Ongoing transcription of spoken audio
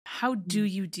how do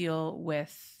you deal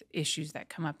with issues that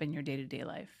come up in your day-to-day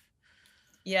life?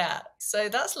 Yeah, so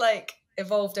that's like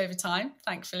evolved over time,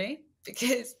 thankfully,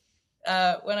 because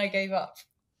when I gave up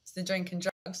the drink and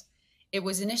drugs, it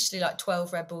was initially like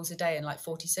 12 Red Bulls a day and like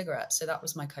 40 cigarettes. So that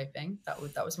was my coping. That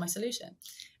was my solution.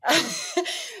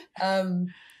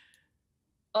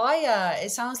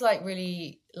 It sounds like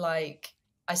really like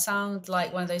I sound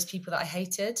like one of those people that I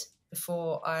hated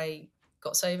before I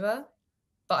got sober,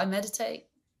 but I meditate.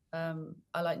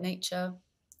 I like nature.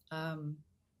 I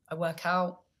work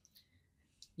out.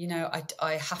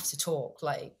 I have to talk.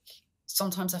 Like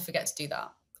sometimes I forget to do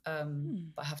that.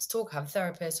 But I have to talk. I have a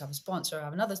therapist. I have a sponsor. I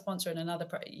have another sponsor and another.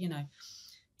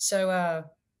 So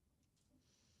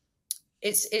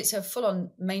it's a full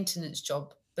on maintenance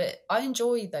job. But I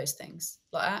enjoy those things.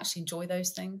 Like I actually enjoy those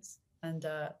things, and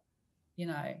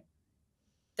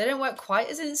they don't work quite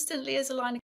as instantly as a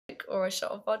line of Coke or a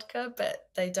shot of vodka, but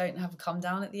they don't have a come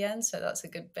down at the end. So that's a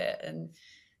good bit. And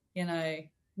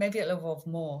maybe it'll evolve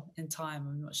more in time.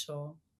 I'm not sure.